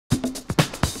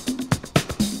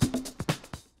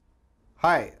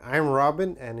Hi, I'm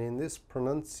Robin, and in this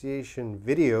pronunciation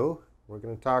video, we're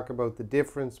going to talk about the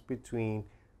difference between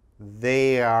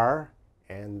they are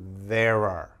and there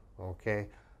are. Okay?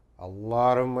 A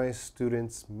lot of my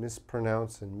students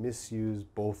mispronounce and misuse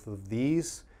both of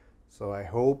these, so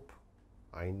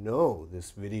I know this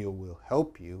video will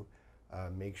help you.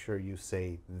 Make sure you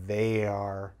say they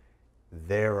are,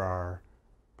 there are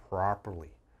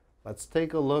properly. Let's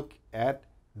take a look at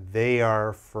they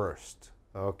are first.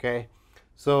 Okay?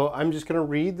 So I'm just going to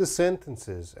read the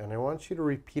sentences, and I want you to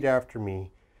repeat after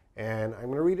me. And I'm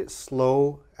going to read it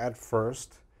slow at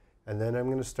first, and then I'm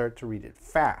going to start to read it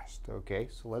fast. Okay,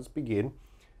 so let's begin.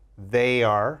 They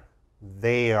are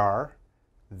nice.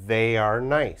 They are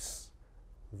nice.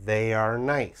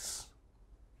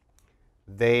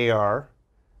 They are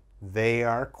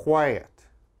quiet.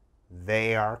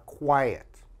 They are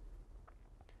quiet.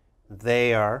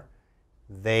 They are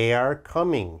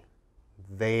coming.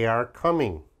 They are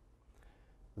coming.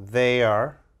 They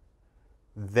are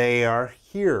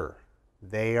here.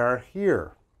 They are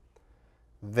here.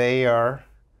 They are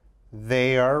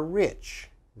rich.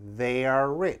 They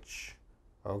are rich.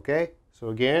 Okay? So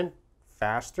again,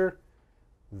 faster.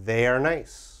 They are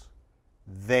nice.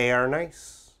 They are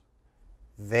nice.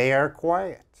 They are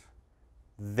quiet.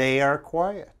 They are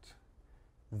quiet.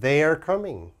 They are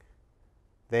coming.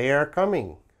 They are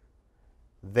coming.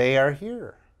 They are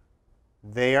here.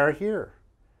 They are here.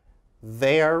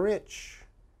 They are rich.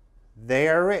 They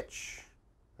are rich.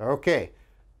 Okay,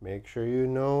 make sure you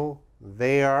know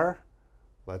they are.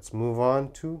 Let's move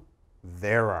on to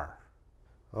there are.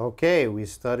 Okay, we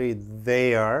studied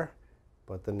they are,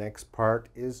 but the next part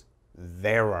is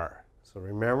there are. So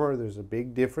remember, there's a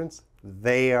big difference.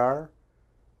 They are,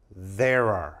 there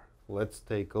are. Let's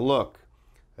take a look.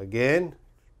 Again,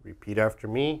 repeat after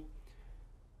me.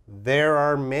 There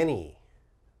are many.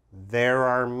 There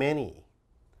are many.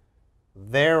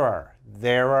 There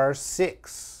are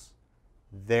six.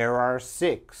 There are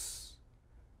six.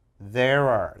 There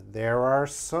are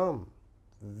some.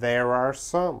 There are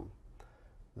some.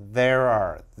 There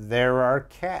are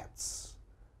cats.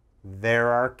 There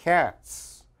are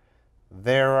cats.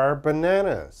 There are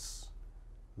bananas.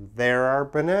 There are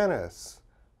bananas.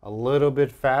 A little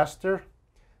bit faster.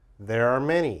 There are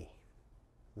many.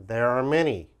 There are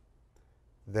many.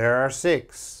 There are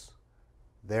six.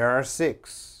 There are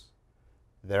six.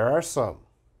 There are some.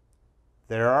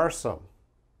 There are some.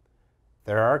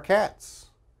 There are cats.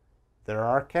 There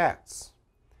are cats.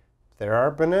 There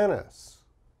are bananas.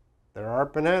 There are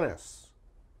bananas.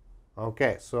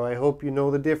 Okay, so I hope you know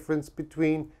the difference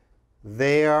between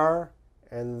they are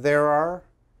and there are.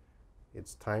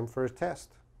 It's time for a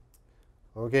test.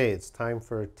 Okay, it's time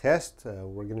for a test.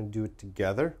 We're going to do it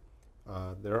together.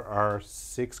 There are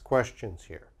 6 questions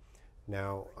here.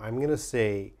 Now, I'm going to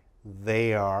say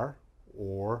they are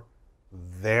or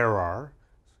there are.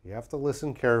 So you have to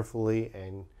listen carefully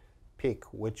and pick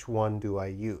which one do I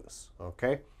use.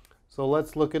 Okay? So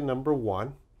let's look at number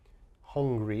 1,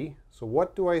 hungry. So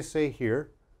what do I say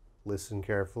here? Listen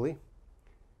carefully.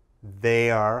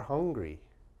 They are hungry.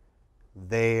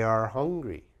 They are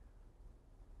hungry.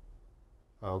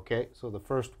 Okay, so the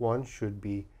first one should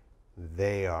be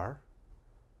they are.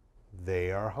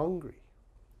 They are hungry.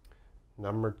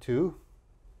 Number 2,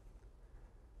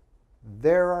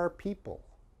 there are people.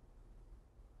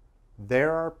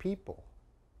 There are people.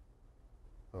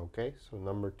 Okay, so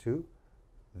number 2,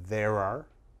 there are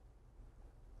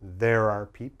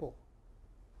people.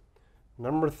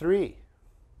 Number 3,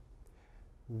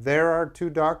 there are 2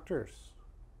 doctors.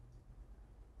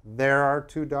 There are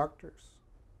 2 doctors.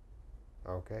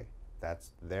 Okay,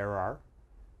 that's there are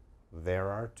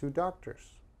 2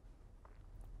 doctors.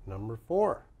 Number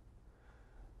 4,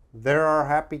 there are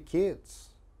happy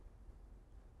kids.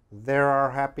 There are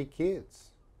happy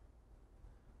kids.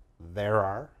 There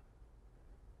are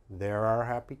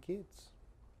happy kids.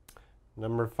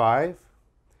 Number 5,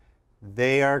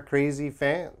 they are crazy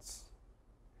fans.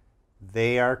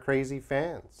 They are crazy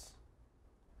fans.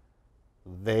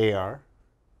 They are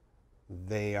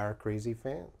crazy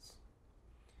fans.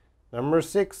 Number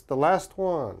 6, the last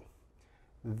one.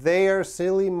 They are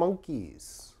silly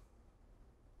monkeys.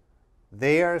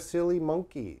 They are silly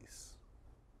monkeys.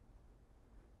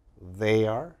 They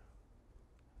are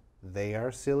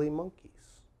silly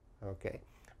monkeys. Okay.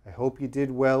 I hope you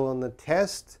did well on the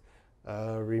test.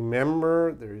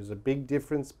 Remember, there is a big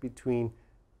difference between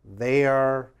they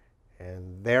are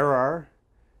and there are.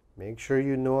 Make sure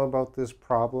you know about this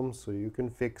problem so you can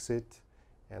fix it.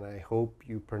 And I hope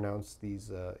you pronounce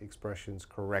these expressions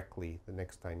correctly the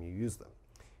next time you use them.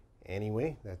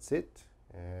 Anyway, that's it,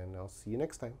 and I'll see you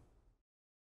next time.